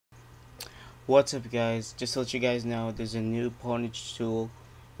What's up guys, just to let you guys know there's a new Pwnage Tool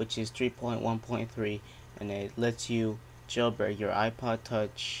which is 3.1.3 and it lets you jailbreak your iPod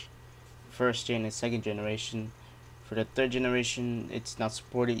Touch first gen and second generation. For the third generation it's not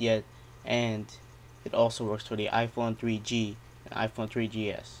supported yet, and it also works for the iPhone 3G and iPhone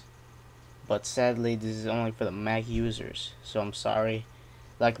 3GS. But sadly this is only for the Mac users, so I'm sorry.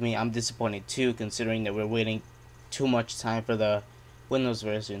 Like me, I'm disappointed too, considering that we're waiting too much time for the Windows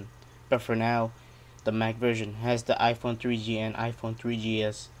version. But for now, the Mac version has the iPhone 3G and iPhone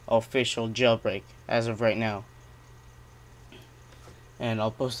 3GS official jailbreak as of right now. And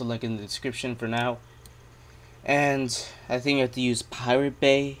I'll post a link in the description for now. And I think you have to use Pirate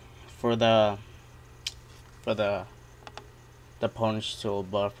Bay for the Pwnage Tool,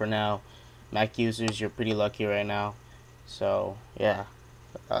 but for now, Mac users, you're pretty lucky right now. So yeah,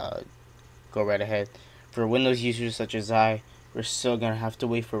 go right ahead. For Windows users such as we're still gonna have to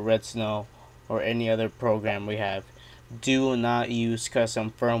wait for Red Snow or any other program we have. Do not use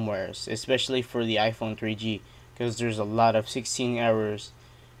custom firmwares, especially for the iPhone 3G, because there's a lot of 16 errors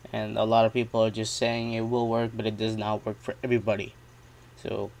and a lot of people are just saying it will work, but it does not work for everybody.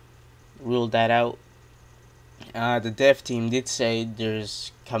 So rule that out. The dev team did say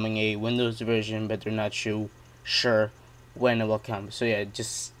there's coming a Windows version, but they're not sure when it will come. So yeah,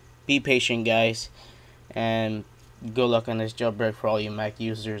 just be patient guys, and good luck on this jailbreak for all you Mac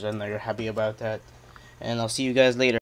users. I know you're happy about that, and I'll see you guys later.